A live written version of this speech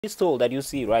This tool that you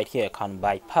see right here can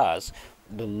bypass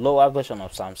the lower version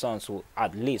of Samsung to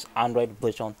at least Android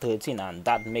version 13, and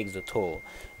that makes the tool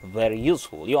very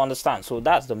useful. You understand? So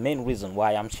that's the main reason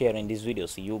why I'm sharing this video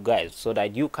to you guys, so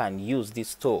that you can use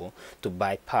this tool to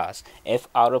bypass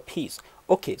FRPs.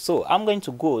 Okay, so I'm going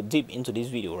to go deep into this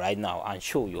video right now and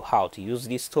show you how to use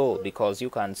this tool, because you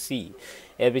can see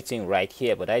everything right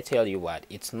here. But I tell you what,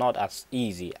 it's not as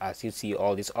easy as you see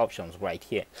all these options right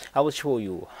here. I will show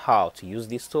you how to use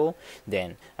this tool,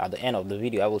 then at the end of the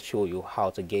video I will show you how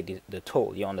to get the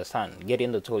tool. You understand?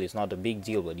 Getting the tool is not a big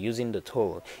deal, but using the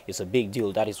tool is a big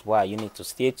deal. That is why you need to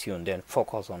stay tuned and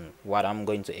focus on what I'm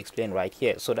going to explain right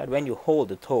here, so that when you hold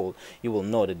the tool you will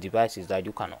know the devices that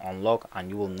you can unlock, and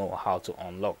you will know how to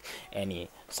unlock any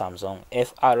Samsung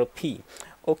FRP.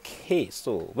 Okay,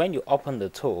 so when you open the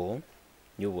tool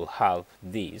you will have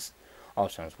these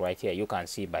options right here. You can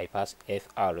see bypass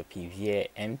FRP via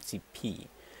MTP.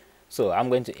 So I'm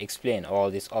going to explain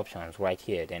all these options right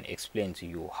here, then explain to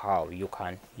you how you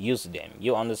can use them.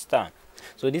 You understand?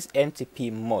 So this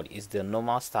MTP mode is the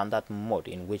normal standard mode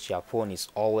in which your phone is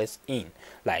always in.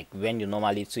 Like when you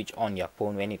normally switch on your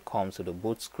phone, when it comes to the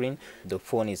boot screen, the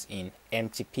phone is in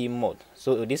MTP mode.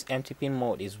 So this MTP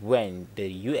mode is when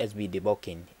the USB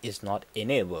debugging is not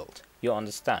enabled. You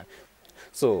understand?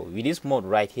 So with this mode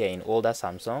right here in older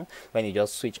Samsung, when you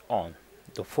just switch on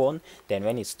the phone, then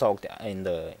when it's stuck in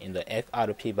the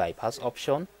FRP bypass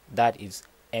option, that is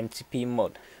MTP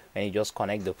mode. When you just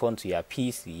connect the phone to your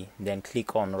PC, then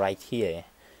click on right here,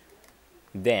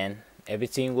 then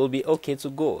everything will be okay to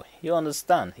go. You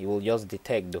understand? It will just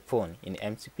detect the phone in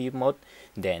MTP mode,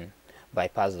 then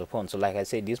bypass the phone. So like I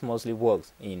said, this mostly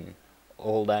works in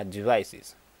older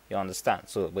devices. You understand?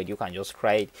 So but you can just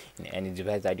try it in any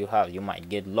device that you have. You might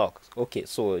get locked. Okay,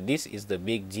 so this is the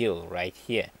big deal right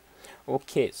here.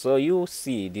 Okay, so you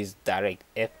see this direct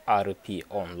FRP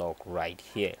unlock right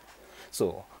here.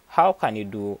 So how can you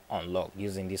do unlock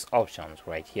using these options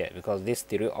right here? Because these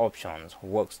three options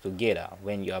works together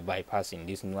when you are bypassing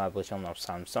this newer version of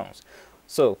Samsung's.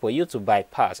 So for you to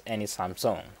bypass any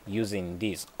Samsung using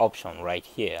this option right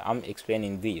here, I'm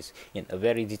explaining this in a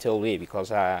very detailed way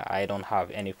because I don't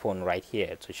have any phone right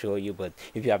here to show you. But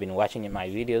if you have been watching in my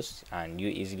videos and you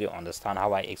easily understand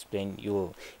how I explain, you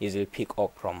will easily pick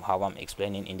up from how I'm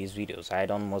explaining in these videos. I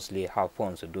don't mostly have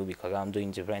phones to do because I'm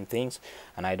doing different things,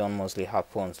 and I don't mostly have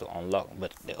phones to unlock.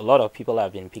 But a lot of people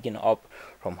have been picking up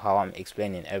from how I'm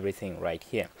explaining everything right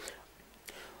here.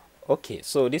 Okay,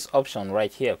 so this option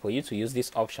right here, for you to use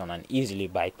this option and easily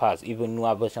bypass even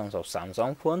newer versions of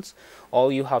Samsung phones,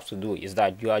 all you have to do is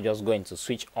that you are just going to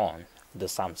switch on the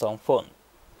Samsung phone.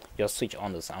 Just switch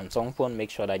on the Samsung phone, make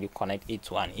sure that you connect it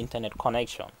to an internet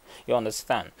connection. You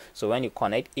understand? So when you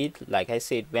connect it, like I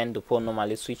said, when the phone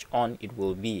normally switch on, it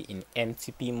will be in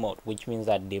MTP mode, which means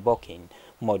that debugging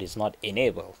mode is not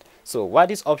enabled. So what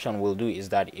this option will do is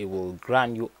that it will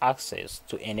grant you access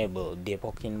to enable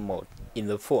debugging mode in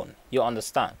the phone. You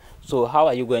understand? So how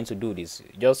are you going to do this?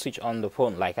 Just switch on the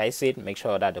phone. Like I said, make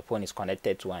sure that the phone is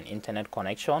connected to an internet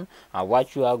connection, and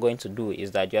what you are going to do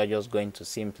is that you are just going to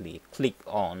simply click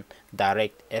on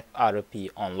direct FRP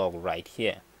unlock right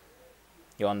here.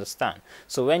 You understand?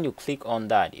 So when you click on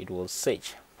that, it will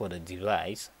search for the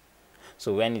device.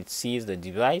 So when it sees the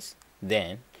device,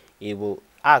 then it will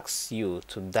ask you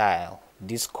to dial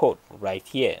this code right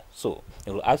here. So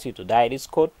it will ask you to dial this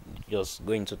code. Just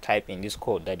going to type in this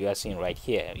code that you are seeing right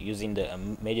here using the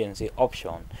emergency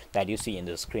option that you see in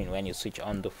the screen when you switch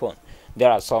on the phone. There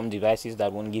are some devices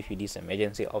that won't give you this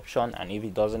emergency option, and if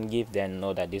it doesn't give, then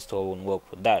know that this tool won't work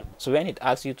for that. So when it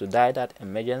asks you to dial that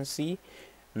emergency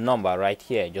number right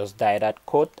here, just dial that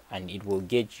code and it will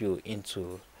get you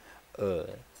into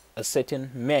a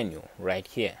certain menu right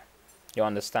here. You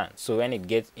understand? So when it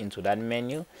gets into that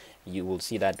menu, you will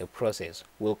see that the process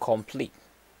will complete.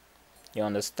 You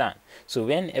understand? So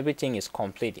when everything is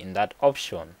complete in that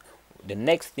option, the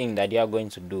next thing that you are going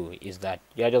to do is that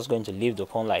you are just going to leave the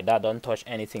phone like that. Don't touch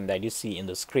anything that you see in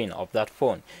the screen of that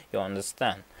phone. You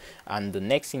understand? And the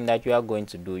next thing that you are going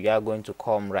to do, you are going to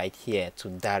come right here to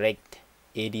direct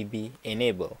ADB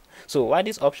enable. So what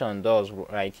this option does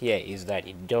right here is that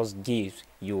it just gives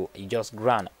you, it just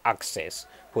grant access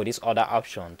for this other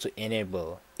option to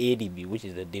enable ADB, which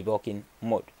is the debugging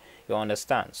mode. You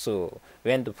understand? So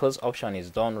when the first option is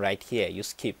done right here, you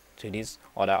skip to this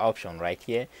other option right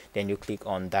here, then you click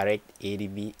on direct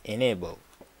ADB enable.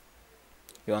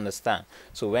 You understand?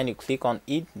 So when you click on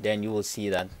it, then you will see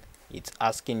that it's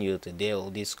asking you to dial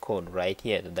this code right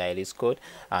here, to dial this code,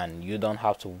 and you don't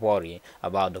have to worry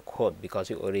about the code because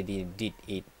you already did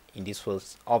it in this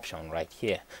first option right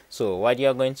here. So what you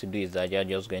are going to do is that you are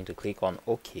just going to click on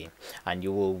OK, and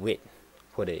you will wait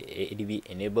for the ADB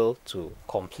enable to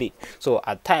complete. So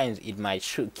at times it might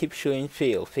keep showing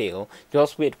fail.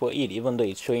 Just wait for it. Even though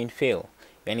it's showing fail,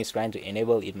 when it's trying to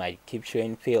enable, it might keep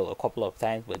showing fail a couple of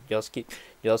times, but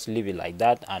just leave it like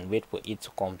that and wait for it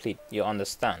to complete. You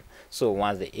understand? So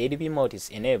once the ADB mode is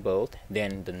enabled,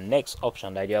 then the next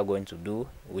option that you are going to do,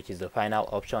 which is the final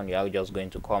option, you are just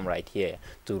going to come right here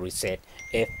to reset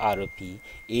FRP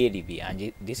ADB,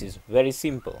 and this is very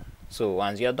simple. So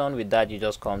once you're done with that, you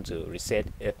just come to reset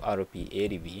FRP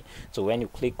ADB. So when you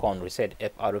click on reset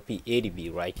FRP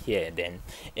ADB right here, then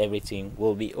everything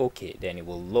will be okay. Then it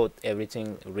will load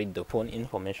everything, read the phone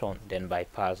information, then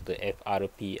bypass the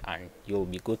FRP, and you'll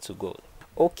be good to go.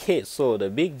 Okay, so the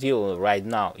big deal right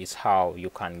now is how you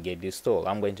can get this tool.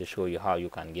 I'm going to show you how you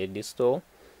can get this tool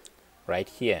right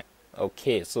here.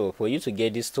 Okay, so for you to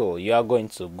get this tool, you are going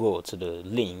to go to the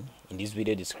link in this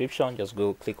video description. Just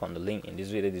go click on the link in this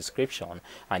video description,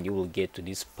 and you will get to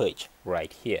this page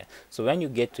right here. So when you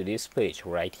get to this page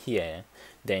right here,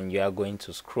 then you are going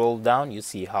to scroll down. You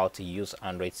see how to use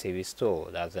Android service tool.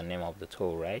 That's the name of the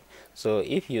tool, right? So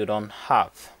if you don't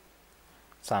have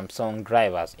Samsung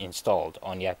drivers installed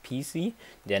on your PC,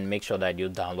 then make sure that you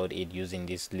download it using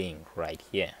this link right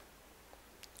here.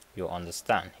 You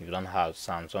understand? If you don't have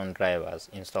Samsung drivers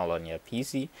installed on your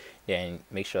PC, then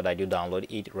make sure that you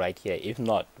download it right here. If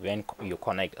not, when you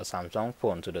connect a Samsung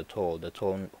phone to the tool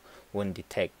won't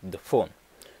detect the phone.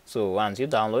 So once you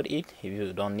download it, if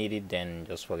you don't need it, then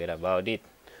just forget about it.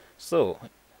 So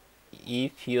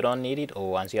if you don't need it, or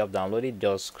once you have downloaded,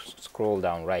 just scroll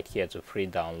down right here to free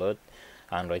download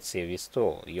Android service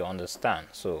tool. You understand?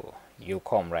 So you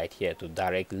come right here to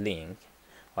direct link.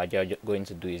 What you're going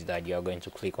to do is that you're going to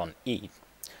click on it,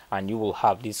 and you will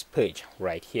have this page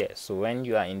right here. So when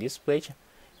you are in this page,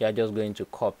 you're just going to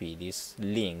copy this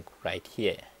link right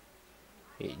here.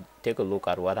 Take a look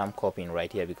at what I'm copying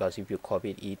right here, because if you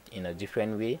copied it in a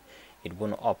different way, it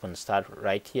won't open. Start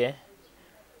right here,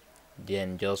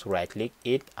 then just right click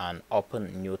it and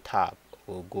open new tab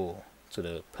will go to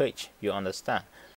the page. You understand?